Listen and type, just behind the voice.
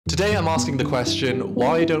Today I'm asking the question,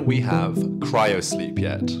 why don't we have cryosleep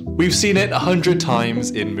yet? We've seen it 100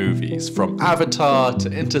 times in movies, from Avatar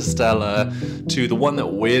to Interstellar to the one that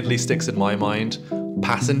weirdly sticks in my mind,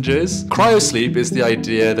 Passengers. Cryosleep is the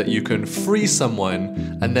idea that you can freeze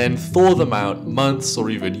someone and then thaw them out months or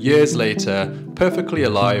even years later, perfectly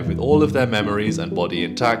alive with all of their memories and body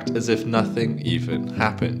intact as if nothing even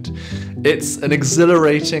happened. It's an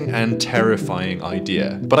exhilarating and terrifying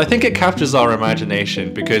idea, but I think it captures our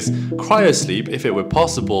imagination because cryosleep, if it were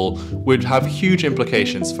possible, would have huge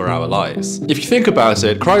implications for our lives. If you think about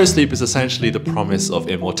it, cryosleep is essentially the promise of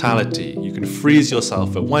immortality. You can freeze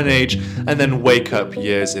yourself at one age and then wake up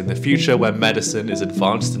years in the future where medicine is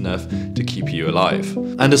advanced enough to keep you alive.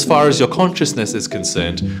 And as far as your consciousness is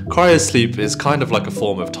concerned, cryosleep is kind of like a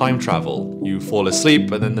form of time travel. You fall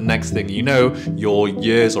asleep and then the next thing you know, you're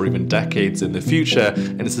years or even decades in the future,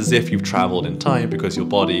 and it's as if you've traveled in time because your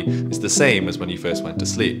body is the same as when you first went to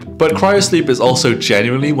sleep. But cryosleep is also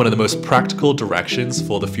genuinely one of the most practical directions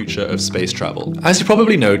for the future of space travel. As you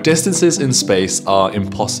probably know, distances in space are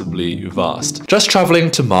impossibly vast. Just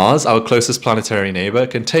traveling to Mars, our closest planetary neighbor,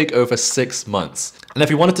 can take over 6 months. And if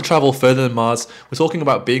you wanted to travel further than Mars, we're talking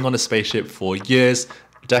about being on a spaceship for years,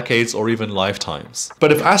 decades, or even lifetimes.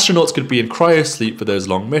 But if astronauts could be in cryosleep for those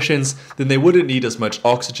long missions, then they wouldn't need as much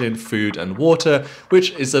oxygen, food, and water,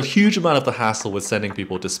 which is a huge amount of the hassle with sending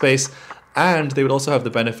people to space. And they would also have the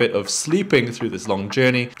benefit of sleeping through this long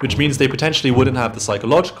journey, which means they potentially wouldn't have the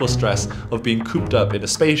psychological stress of being cooped up in a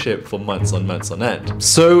spaceship for months on end.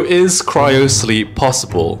 So is cryosleep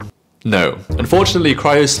possible? No. Unfortunately,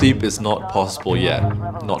 cryosleep is not possible yet.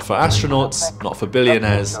 Not for astronauts, not for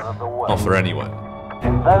billionaires, not for anyone.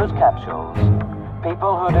 In those capsules,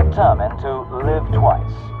 people who are determined to live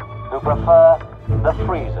twice, who prefer the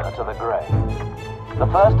freezer to the grave. The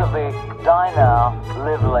first of the die now,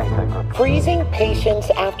 live later group. Freezing patients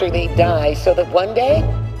after they die so that one day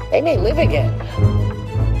they may live again.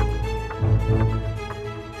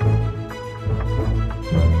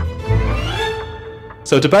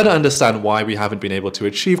 So to better understand why we haven't been able to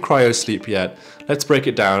achieve cryosleep yet, let's break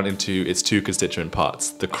it down into its two constituent parts,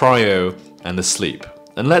 the cryo and the sleep.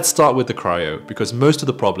 And let's start with the cryo, because most of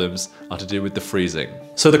the problems are to do with the freezing.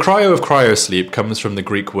 So the cryo of cryosleep comes from the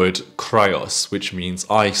Greek word cryos, which means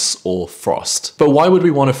ice or frost. But why would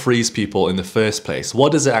we want to freeze people in the first place?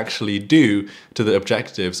 What does it actually do to the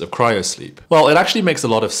objectives of cryosleep? Well, it actually makes a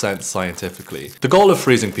lot of sense scientifically. The goal of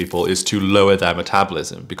freezing people is to lower their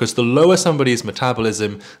metabolism, because the lower somebody's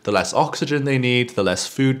metabolism, the less oxygen they need, the less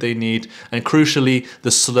food they need, and crucially,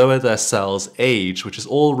 the slower their cells age, which is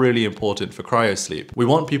all really important for cryosleep. We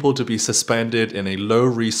want people to be suspended in a low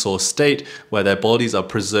resource state where their bodies are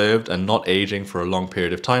preserved and not aging for a long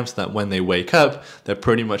period of time so that when they wake up, they're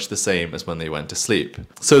pretty much the same as when they went to sleep.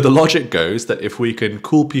 So the logic goes that if we can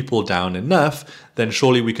cool people down enough, then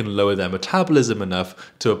surely we can lower their metabolism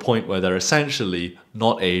enough to a point where they're essentially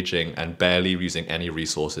not aging and barely using any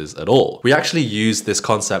resources at all. We actually use this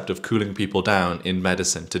concept of cooling people down in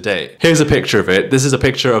medicine today. Here's a picture of it. This is a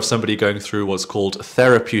picture of somebody going through what's called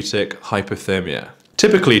therapeutic hypothermia.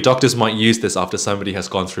 Typically, doctors might use this after somebody has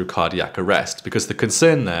gone through cardiac arrest, because the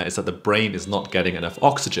concern there is that the brain is not getting enough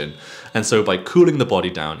oxygen. And so by cooling the body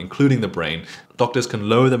down, including the brain, doctors can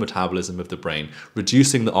lower the metabolism of the brain,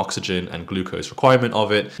 reducing the oxygen and glucose requirement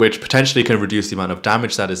of it, which potentially can reduce the amount of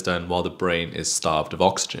damage that is done while the brain is starved of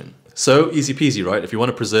oxygen. So easy peasy, right? If you want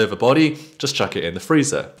to preserve a body, just chuck it in the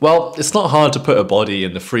freezer. Well, it's not hard to put a body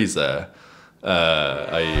in the freezer.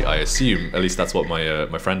 I assume, at least that's what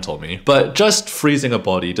my friend told me. But just freezing a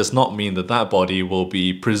body does not mean that that body will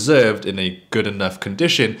be preserved in a good enough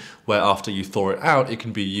condition where after you thaw it out, it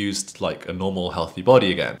can be used like a normal healthy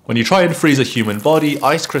body again. When you try and freeze a human body,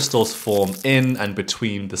 ice crystals form in and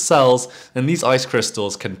between the cells, and these ice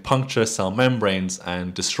crystals can puncture cell membranes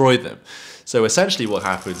and destroy them. So essentially what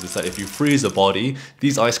happens is that if you freeze a body,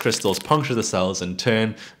 these ice crystals puncture the cells and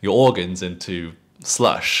turn your organs into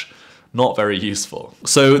slush. Not very useful.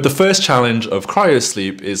 So the first challenge of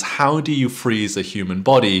cryosleep is, how do you freeze a human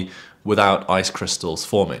body without ice crystals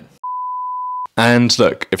forming? And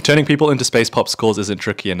look, if turning people into space popsicles isn't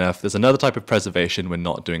tricky enough, there's another type of preservation we're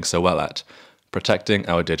not doing so well at: protecting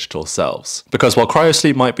our digital selves. Because while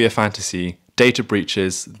cryosleep might be a fantasy, Data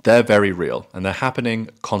breaches, they're very real and they're happening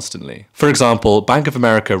constantly. For example, Bank of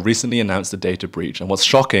America recently announced a data breach, and what's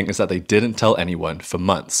shocking is that they didn't tell anyone for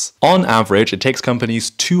months. On average, it takes companies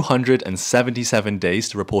 277 days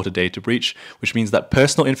to report a data breach, which means that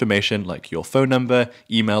personal information like your phone number,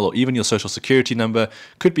 email, or even your social security number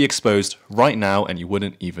could be exposed right now and you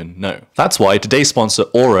wouldn't even know. That's why today's sponsor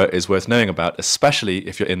Aura is worth knowing about, especially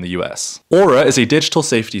if you're in the US. Aura is a digital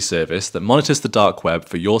safety service that monitors the dark web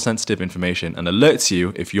for your sensitive information and alerts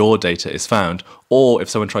you if your data is found or if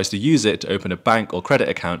someone tries to use it to open a bank or credit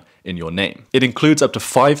account in your name. It includes up to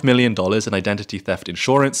 $5 million in identity theft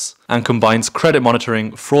insurance and combines credit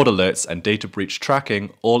monitoring, fraud alerts, and data breach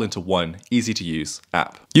tracking all into one easy-to-use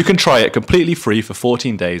app. You can try it completely free for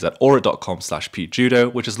 14 days at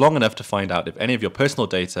aura.com/PeteJudo, which is long enough to find out if any of your personal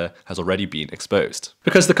data has already been exposed.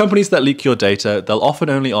 Because the companies that leak your data, they'll often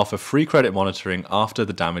only offer free credit monitoring after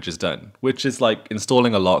the damage is done, which is like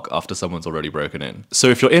installing a lock after someone's already broken in. So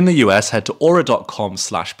if you're in the US, head to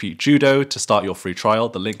aura.com/PeteJudo to start your free trial.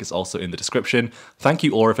 The link is also in the description. Thank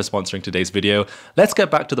you, Aura, for sponsoring today's video. Let's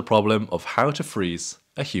get back to the problem of how to freeze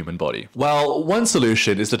a human body. Well, one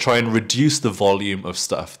solution is to try and reduce the volume of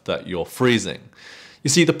stuff that you're freezing. You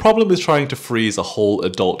see, the problem with trying to freeze a whole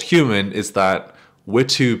adult human is that we're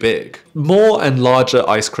too big. More and larger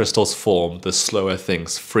ice crystals form, the slower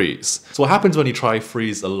things freeze. So what happens when you try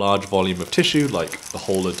freeze a large volume of tissue, like the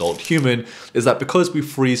whole adult human, is that because we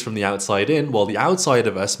freeze from the outside in, while the outside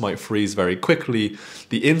of us might freeze very quickly,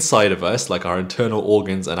 the inside of us, like our internal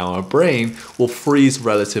organs and our brain, will freeze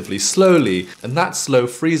relatively slowly. And that slow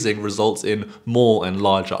freezing results in more and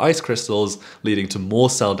larger ice crystals, leading to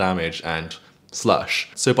more cell damage and slush.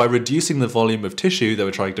 So by reducing the volume of tissue that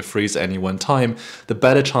we're trying to freeze at any one time, the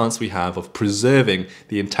better chance we have of preserving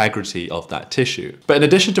the integrity of that tissue. But in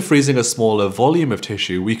addition to freezing a smaller volume of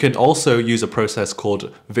tissue, we can also use a process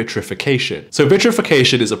called vitrification. So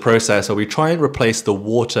vitrification is a process where we try and replace the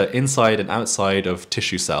water inside and outside of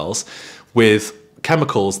tissue cells with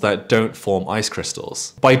chemicals that don't form ice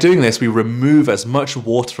crystals. By doing this, we remove as much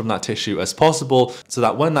water from that tissue as possible so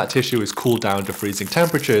that when that tissue is cooled down to freezing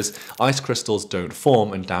temperatures, ice crystals don't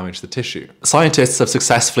form and damage the tissue. Scientists have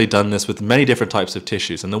successfully done this with many different types of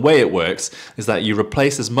tissues, and the way it works is that you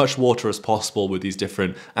replace as much water as possible with these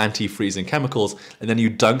different anti-freezing chemicals, and then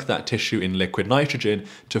you dunk that tissue in liquid nitrogen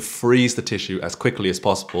to freeze the tissue as quickly as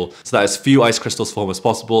possible so that as few ice crystals form as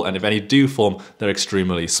possible, and if any do form, they're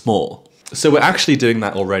extremely small. So we're actually doing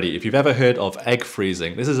that already. If you've ever heard of egg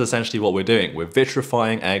freezing, this is essentially what we're doing. We're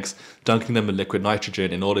vitrifying eggs, dunking them in liquid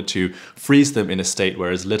nitrogen in order to freeze them in a state where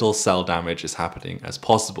as little cell damage is happening as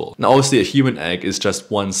possible. Now, obviously a human egg is just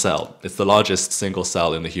one cell. It's the largest single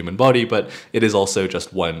cell in the human body, but it is also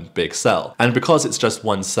just one big cell. And because it's just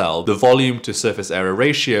one cell, the volume to surface area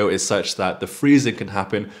ratio is such that the freezing can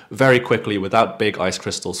happen very quickly without big ice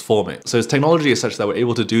crystals forming. So its technology is such that we're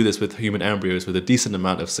able to do this with human embryos with a decent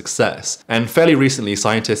amount of success. And fairly recently,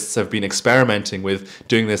 scientists have been experimenting with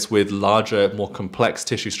doing this with larger, more complex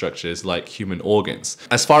tissue structures like human organs.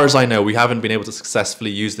 As far as I know, we haven't been able to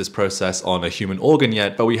successfully use this process on a human organ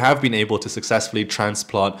yet, but we have been able to successfully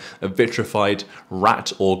transplant a vitrified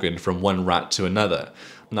rat organ from one rat to another.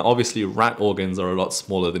 Now, obviously, rat organs are a lot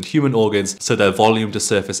smaller than human organs, so their volume to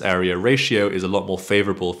surface area ratio is a lot more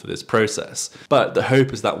favorable for this process. But the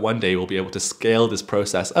hope is that one day we'll be able to scale this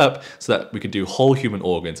process up so that we can do whole human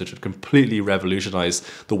organs, which would completely revolutionize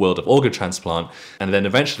the world of organ transplant, and then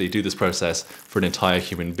eventually do this process for an entire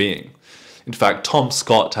human being. In fact, Tom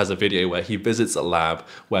Scott has a video where he visits a lab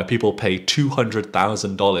where people pay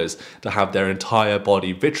 $200,000 to have their entire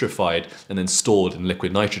body vitrified and then stored in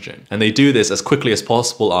liquid nitrogen. And they do this as quickly as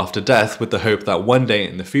possible after death with the hope that one day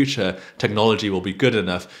in the future, technology will be good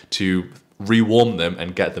enough to rewarm them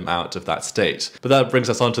and get them out of that state. But that brings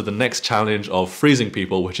us on to the next challenge of freezing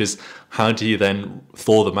people, which is how do you then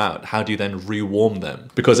thaw them out? How do you then rewarm them?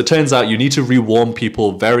 Because it turns out you need to rewarm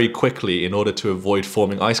people very quickly in order to avoid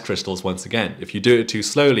forming ice crystals once again. If you do it too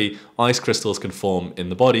slowly, ice crystals can form in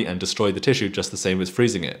the body and destroy the tissue just the same as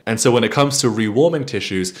freezing it. And so when it comes to rewarming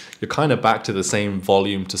tissues, you're kind of back to the same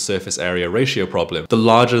volume to surface area ratio problem. The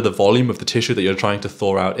larger the volume of the tissue that you're trying to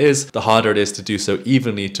thaw out is, the harder it is to do so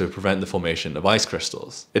evenly to prevent the formation of ice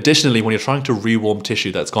crystals. Additionally, when you're trying to rewarm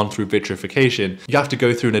tissue that's gone through vitrification, you have to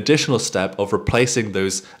go through an additional step of replacing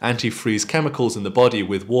those antifreeze chemicals in the body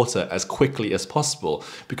with water as quickly as possible,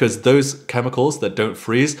 because those chemicals that don't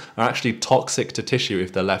freeze are actually toxic to tissue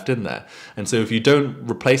if they're left in there. And so if you don't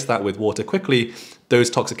replace that with water quickly, those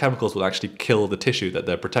toxic chemicals will actually kill the tissue that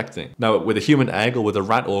they're protecting. Now, with a human egg or with a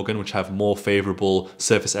rat organ, which have more favorable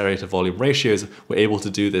surface area to volume ratios, we're able to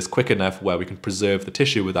do this quick enough where we can preserve the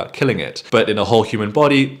tissue without killing it. But in a whole human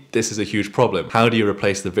body, this is a huge problem. How do you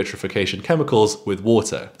replace the vitrification chemicals with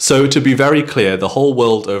water? So to be very clear, the whole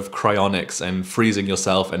world of cryonics and freezing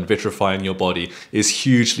yourself and vitrifying your body is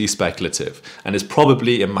hugely speculative and is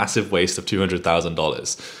probably a massive waste of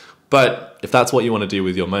 $200,000. But if that's what you want to do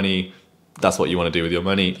with your money, that's what you want to do with your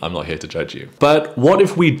money. I'm not here to judge you. But what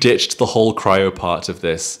if we ditched the whole cryo part of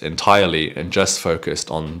this entirely and just focused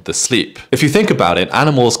on the sleep? If you think about it,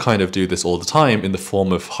 animals kind of do this all the time in the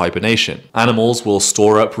form of hibernation. Animals will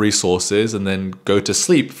store up resources and then go to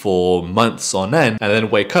sleep for months on end and then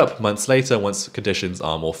wake up months later once conditions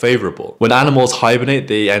are more favorable. When animals hibernate,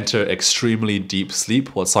 they enter extremely deep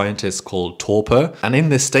sleep, what scientists call torpor. And in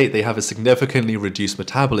this state, they have a significantly reduced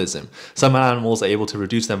metabolism. Some animals are able to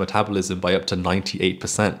reduce their metabolism by up to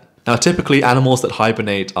 98%. Now, typically animals that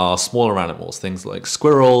hibernate are smaller animals, things like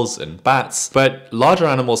squirrels and bats, but larger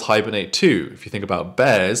animals hibernate too. If you think about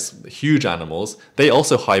bears, huge animals, they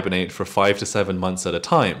also hibernate for 5 to 7 months at a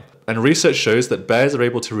time. And research shows that bears are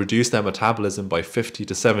able to reduce their metabolism by 50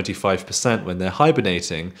 to 75% when they're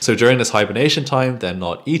hibernating. So during this hibernation time, they're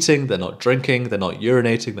not eating, they're not drinking, they're not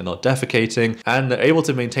urinating, they're not defecating, and they're able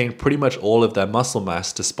to maintain pretty much all of their muscle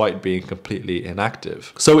mass despite being completely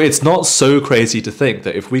inactive. So it's not so crazy to think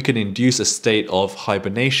that if we can induce a state of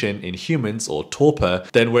hibernation in humans or torpor,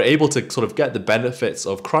 then we're able to sort of get the benefits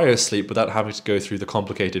of cryosleep without having to go through the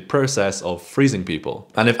complicated process of freezing people.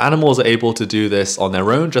 And if animals are able to do this on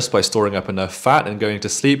their own just by storing up enough fat and going to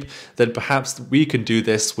sleep, then perhaps we can do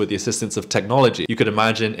this with the assistance of technology. You could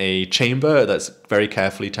imagine a chamber that's very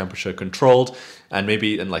carefully temperature controlled, and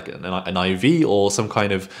maybe in like an IV or some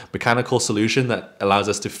kind of mechanical solution that allows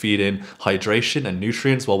us to feed in hydration and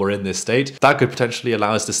nutrients while we're in this state. That could potentially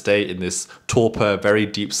allow us to stay in this torpor, very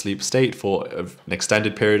deep sleep state for an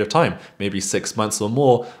extended period of time, maybe 6 months or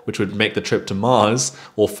more, which would make the trip to Mars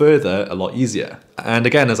or further a lot easier. And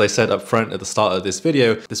again, as I said up front at the start of this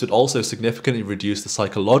video, this would also significantly reduce the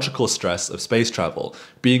psychological stress of space travel.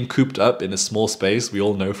 Being cooped up in a small space, we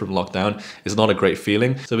all know from lockdown, is not a great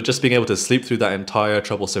feeling. So just being able to sleep through that entire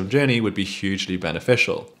troublesome journey would be hugely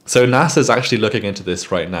beneficial. So NASA's actually looking into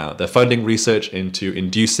this right now. They're funding research into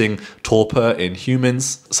inducing torpor in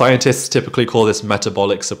humans. Scientists typically call this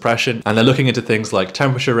metabolic suppression, and they're looking into things like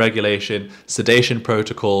temperature regulation, sedation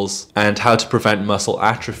protocols, and how to prevent muscle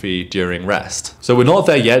atrophy during rest. So we're not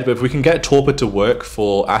there yet, but if we can get torpor to work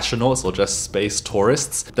for astronauts or just space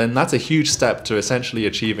tourists, then that's a huge step to essentially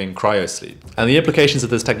achieving cryosleep. And the implications of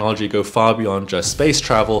this technology go far beyond just space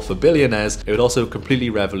travel for billionaires. It would also completely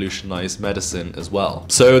revolutionize medicine as well.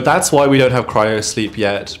 So that's why we don't have cryosleep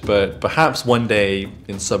yet, but perhaps one day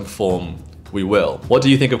in some form we will. What do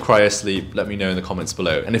you think of cryosleep? Let me know in the comments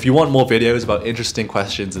below. And if you want more videos about interesting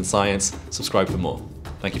questions in science, subscribe for more.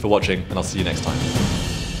 Thank you for watching, and I'll see you next time.